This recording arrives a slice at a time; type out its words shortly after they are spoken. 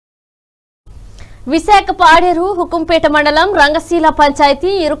విశాఖ పాడేరు హుకుంపేట మండలం రంగశీల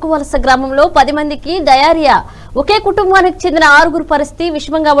పంచాయతీ ఇరుకువలస గ్రామంలో 10 మందికి డయేరియా ఒకే కుటుంబానికి చెందిన 6గురు పరిస్థితి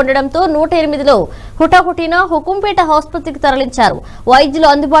విషమంగా ఉండడంతో 108లో హుటాహుటిన హుకుంపేట ఆసుపత్రికి తరలించారు. వైద్యులు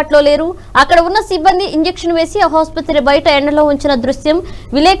అందుబాటులో లేరు. అక్కడ ఉన్న సిబ్బంది ఇంజెక్షన్ వేసి ఆసుపత్రి బయట ఎండలో ఉంచిన దృశ్యం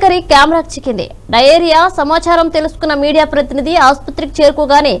విలేకరి కెమెరాకు చిక్కింది. డయేరియా సమాచారం తెలుసుకున్న మీడియా ప్రతినిధి ఆసుపత్రికి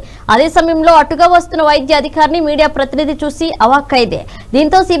చేరుకోగానే అదే సమయంలో అటుగా వస్తున్న వైద్య అధికారిని మీడియా ప్రతినిధి చూసి అవాక్కైంది.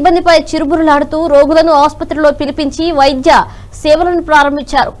 దీంతో సిబ్బందిపై చిరుబురులాడుతూ రోగులను ఆసుపత్రిలో పిలిపించి వైద్య సేవలను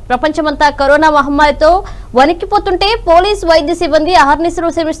ప్రారంభించారు. ప్రపంచమంతా కరోనా మహమ్మారితో వణికిపోతుంటే పోలీసు వైద్య సిబ్బంది అహర్నిశలు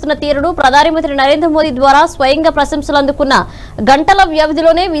శ్రమిస్తున్న తీరును ప్రధానమంత్రి నరేంద్ర మోదీ ద్వారా స్వయంగా ప్రశంసలు అందుకున్న గంటల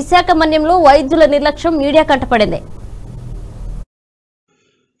వ్యవధిలోనే విశాఖ మన్యంలో వైద్యుల నిర్లక్ష్యం మీడియా కంటపడింది.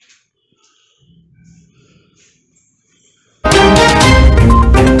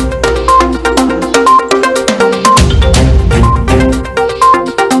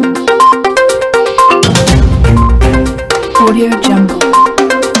 Audio Jungle.